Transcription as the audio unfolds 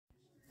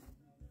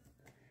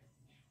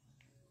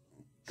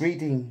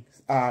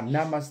Greetings,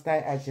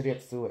 namaste,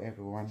 ajiripsu,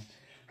 everyone.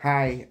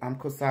 Hi, I'm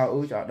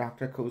Kosol Ouch, or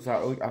Dr.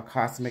 Kosol Ouch, our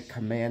cosmic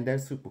commander,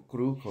 super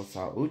crew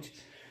Kosol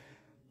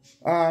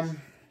Ouch.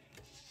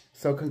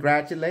 So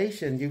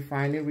congratulations, you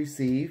finally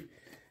received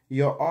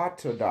your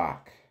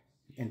autodoc.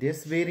 And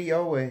this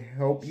video will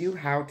help you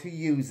how to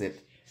use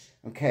it,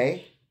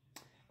 okay?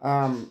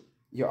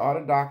 Your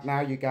autodoc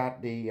now, you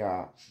got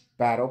the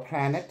battle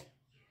planet,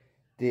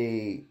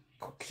 the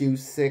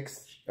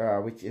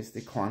Q6, which is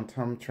the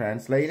quantum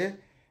translator,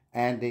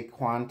 and the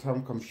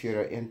quantum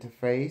computer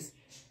interface,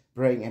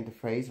 brain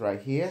interface right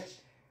here.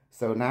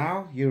 So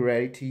now you're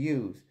ready to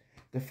use.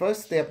 The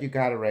first step you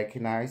got to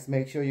recognize,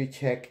 make sure you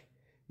check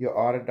your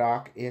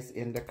autodoc is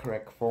in the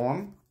correct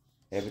form.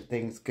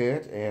 Everything's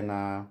good, and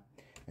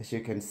as you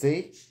can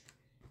see,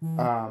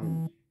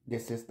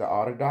 this is the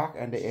autodoc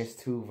and the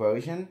S2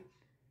 version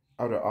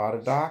of the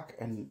autodoc,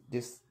 and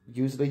this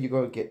usually you're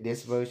going to get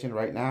this version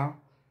right now.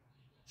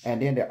 And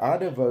then the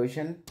other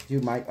version you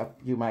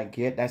might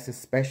get, that's a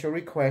special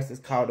request, is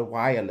called the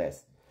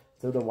wireless.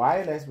 So the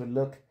wireless would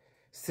look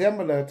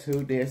similar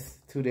to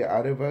the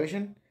other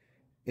version.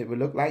 It would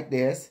look like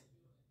this,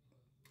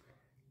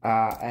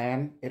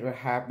 and it will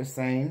have the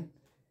same,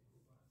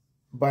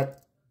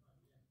 but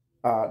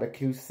the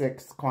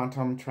Q6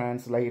 quantum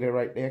translator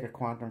right there, the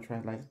quantum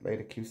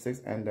translator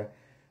Q6, and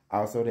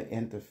also the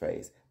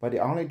interface. But the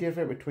only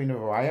difference between the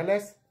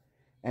wireless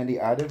and the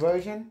other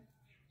version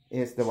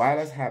is the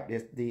wireless have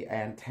the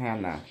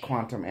antenna,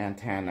 quantum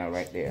antenna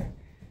right there.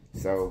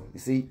 So you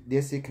see,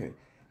 this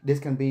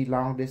can be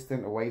long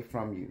distance away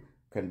from you.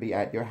 Can be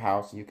at your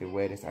house. You can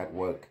wear this at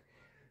work.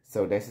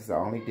 So this is the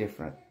only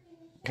difference.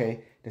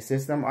 Okay, the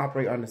system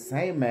operate on the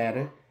same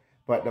matter,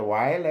 but the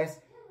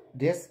wireless,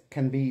 this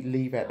can be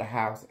leave at the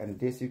house, and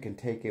this you can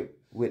take it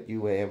with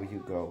you wherever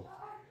you go.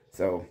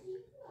 So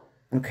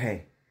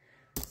okay,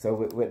 so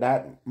with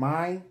that in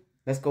mind,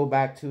 let's go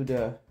back to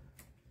the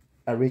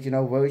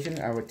original version.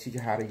 I will teach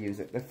you how to use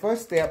it. The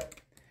first step,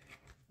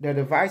 the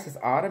device is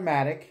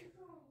automatic.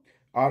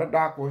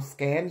 Autodoc will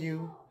scan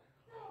you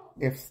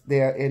if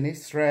there are any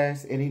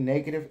stress, any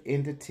negative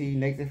entity,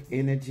 negative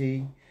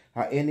energy,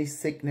 or any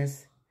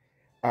sickness,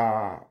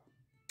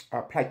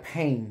 like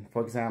pain,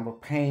 for example,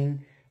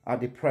 pain or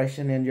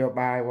depression in your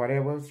body,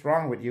 whatever is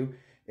wrong with you,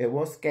 it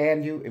will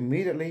scan you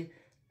immediately,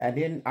 and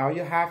then all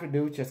you have to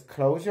do is just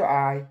close your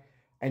eye,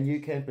 and you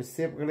can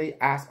specifically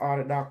ask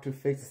autodoc to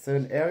fix a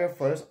certain area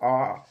first,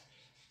 or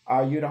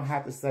you don't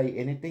have to say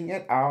anything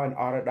at all, and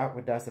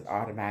autodoc does it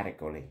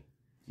automatically.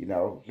 You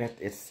know,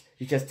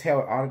 you just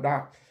tell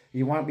autodoc,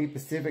 you want to be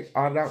specific.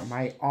 Autodoc,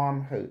 my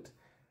arm hurt.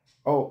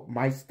 Oh,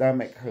 my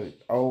stomach hurt.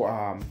 Oh,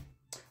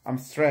 I'm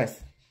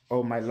stressed.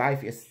 Oh, my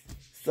life is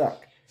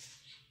suck.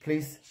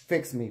 Please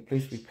fix me.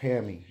 Please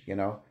repair me. You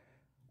know,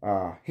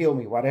 heal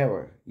me,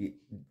 whatever.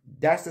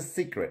 That's the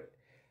secret.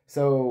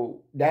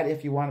 So that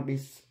if you want to be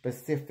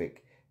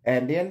specific,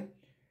 and then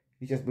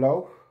you just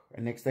blow,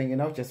 and next thing you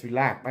know, just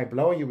relax. By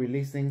blowing, you're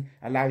releasing,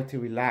 allow you to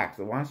relax.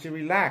 So once you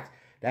relax,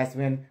 that's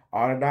when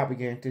autodoc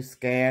begin to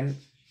scan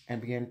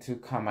and begin to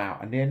come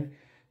out, and then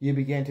you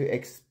begin to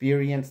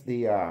experience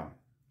the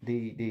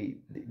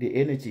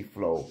energy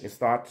flow. It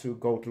starts to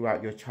go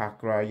throughout your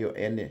chakra, your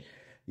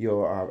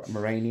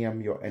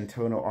meridian, your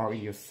internal organ,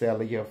 your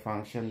cellular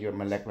function, your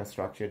molecular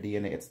structure,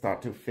 DNA. It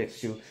starts to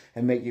fix you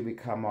and make you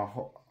become a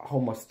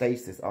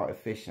homeostasis or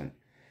efficient.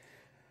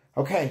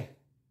 Okay,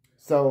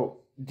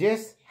 so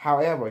this,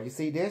 however, you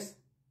see this?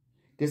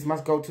 This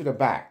must go to the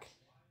back,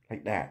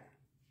 like that.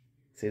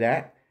 See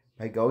that?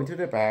 By going to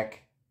the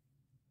back.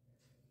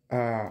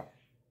 So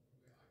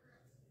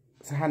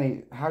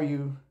honey, how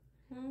you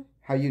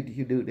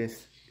do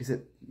this? Is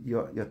it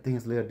your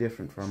thing's a little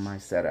different from my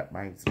setup?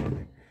 Mine's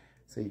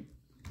see,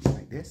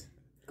 like this?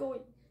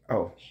 Going.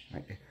 Oh,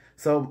 like this.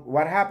 So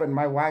what happened,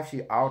 my wife,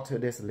 she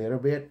altered this a little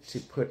bit. She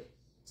put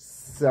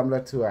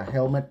similar to a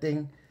helmet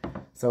thing.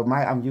 So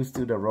I'm used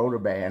to the roller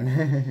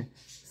band.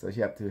 So she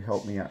have to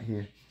help me out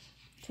here.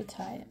 To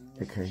tie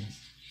it. Okay.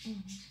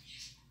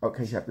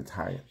 Okay, she have to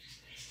tie it.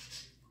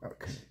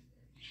 Okay.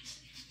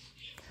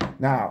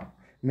 Now,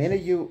 many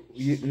of you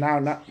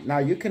now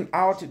you can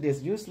alter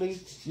this. Usually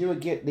you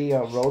would get the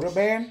rubber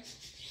band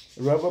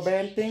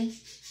thing.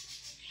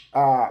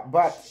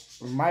 But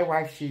my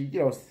wife,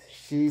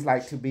 she's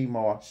like to be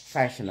more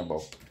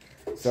fashionable.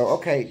 So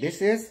okay,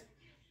 this is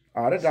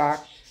autodoc.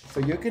 So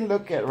you can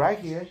look at right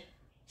here,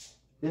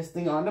 this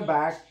thing on the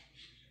back,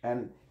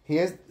 and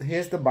here's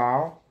the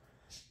ball,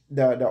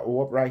 the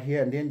orb right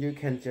here, and then you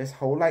can just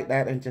hold like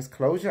that and just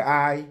close your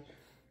eye.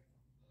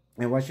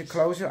 And once you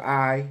close your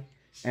eye,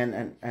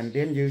 and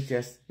then you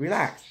just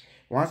relax.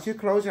 Once you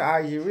close your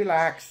eye, you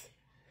relax,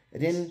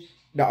 and then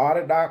the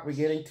autodoc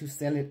beginning to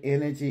send it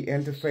energy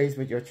interface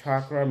with your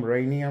chakra,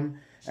 meridian,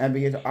 and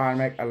begin to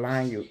automatically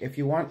align you. If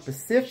you want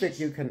specific,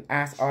 you can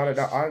ask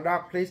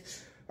autodoc,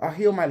 please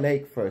heal my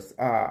leg first.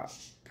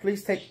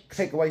 Please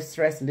take away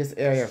stress in this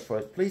area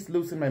first. Please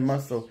loosen my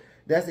muscle.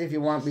 That's if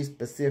you want to be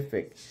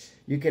specific.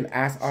 You can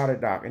ask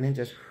autodoc, and then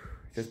just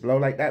blow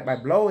like that. By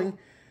blowing,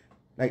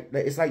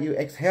 It's like you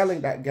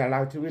exhaling that get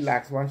allowed to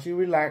relax. Once you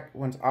relax,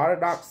 once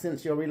autodoc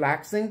sense you're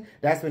relaxing,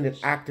 that's when it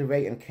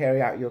activate and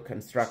carry out your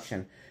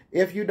construction.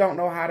 If you don't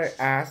know how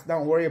to ask,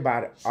 don't worry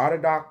about it.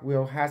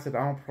 Autodoc has its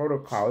own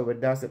protocol.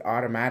 It does it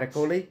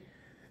automatically.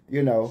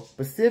 You know,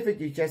 specific,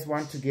 you just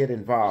want to get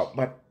involved.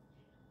 But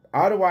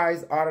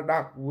otherwise,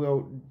 autodoc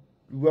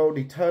will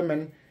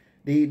determine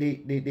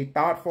the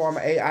thought form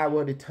AI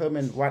will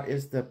determine what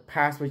is the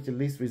pathway to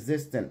least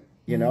resistant.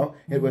 You know,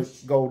 it will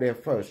go there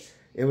first.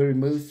 It will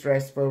remove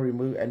stress,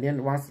 and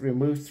then once it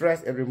removes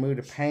stress, it remove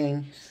the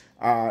pain.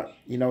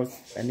 You know,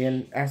 and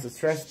then as the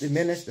stress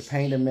diminish, the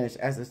pain diminish.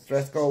 As the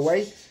stress go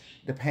away,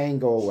 the pain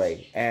go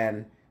away,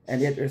 and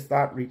it will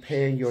start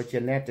repairing your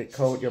genetic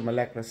code, your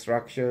molecular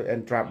structure,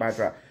 and drop by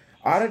drop.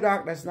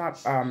 Autodoc does not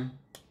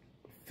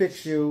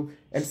fix you.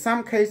 In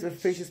some cases, it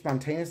fixes you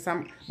spontaneous.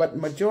 But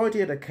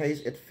majority of the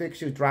case, it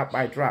fixes you drop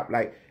by drop.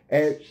 Like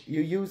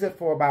you use it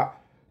for about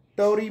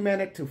 30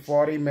 minutes to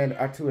 40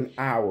 minutes or to an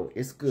hour.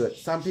 It's good.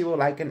 Some people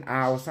like an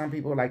hour. Some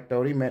people like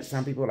 30 minutes.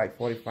 Some people like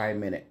 45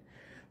 minutes.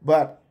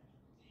 But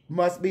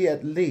must be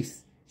at least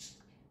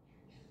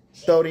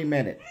 30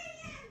 minutes.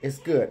 It's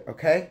good,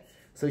 okay?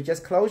 So you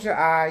just close your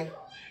eye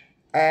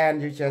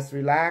and you just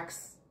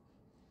relax.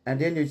 And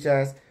then you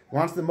just,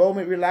 once the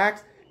moment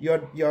relax,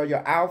 your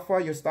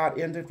alpha, you start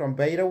entering from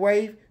beta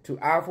wave to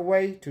alpha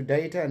wave to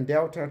delta and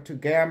delta to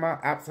gamma,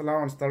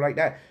 epsilon, and stuff like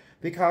that.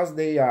 Because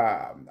the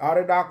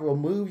autodoc will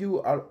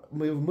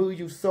move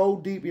you so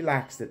deep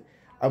relaxed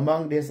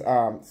among this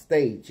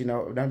stage, you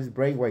know, among this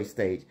brainwave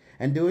stage.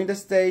 And during the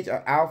stage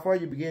of alpha,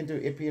 it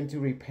begin to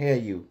repair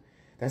you.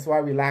 That's why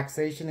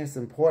relaxation is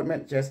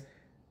important. Just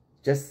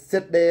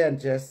sit there and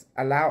just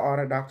allow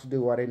autodoc to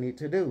do what they need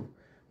to do.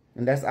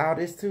 And that's all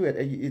there is to it.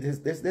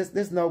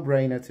 There's no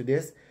brainer to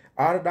this.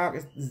 Autodoc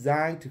is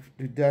designed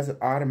to does it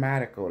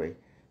automatically.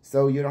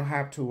 So you don't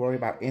have to worry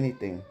about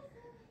anything.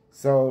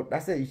 So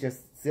that's it. You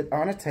just sit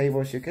on a table,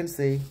 as you can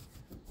see.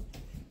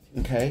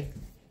 Okay.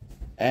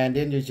 And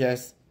then you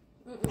just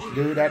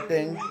do that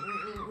thing.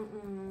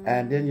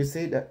 And then you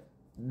see that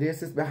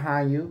this is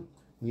behind you.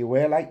 You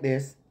wear like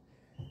this.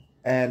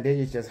 And then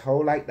you just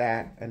hold like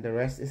that. And the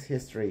rest is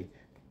history.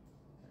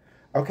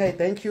 Okay,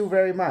 thank you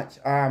very much.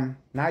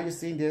 Now you've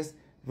seen this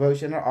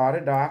version of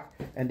autodoc.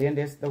 And then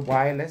there's the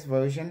wireless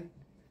version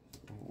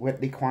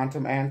with the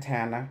quantum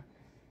antenna.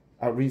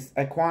 A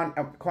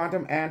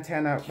quantum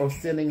antenna for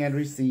sending and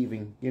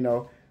receiving, you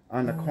know,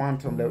 on the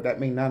quantum. That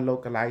means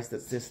non-localized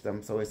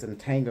system. So it's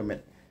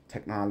entanglement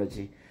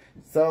technology.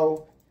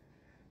 So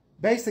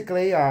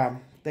basically,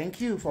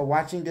 thank you for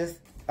watching this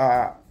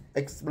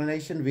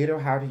explanation video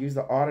how to use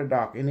the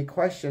autodoc. Any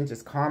questions,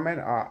 just comment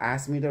or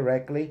ask me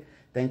directly.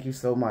 Thank you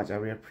so much. I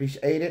really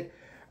appreciate it.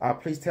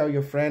 Please tell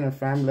your friend and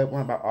family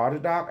about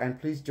autodoc, and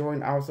please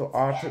join also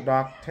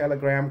autodoc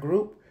Telegram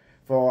group.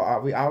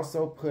 For we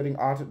also putting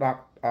autodoc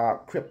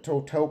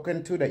crypto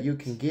token too that you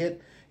can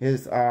get.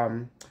 Is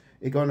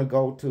it's gonna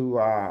go to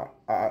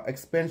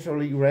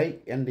exponentially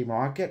rate in the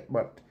market,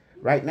 but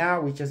right now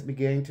we just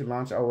beginning to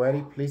launch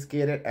already. Please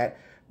get it at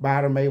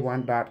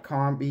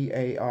baramay1.com,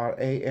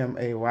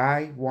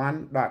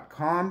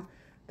 BARAMAY1.com.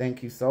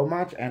 Thank you so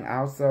much. And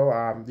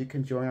also you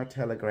can join our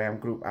Telegram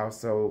group.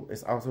 Also,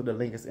 it's also the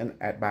link is in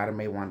at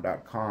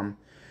baramay1.com.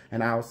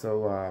 And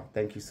also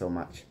thank you so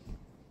much.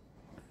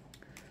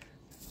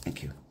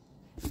 Thank you.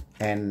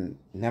 And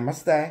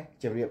namaste,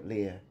 Jarib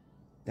Leah.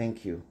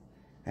 Thank you.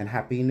 And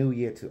Happy New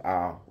Year to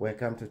all.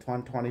 Welcome to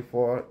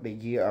 2024, the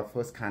year of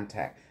first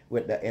contact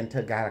with the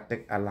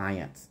Intergalactic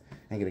Alliance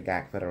and the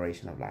Galactic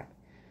Federation of Light.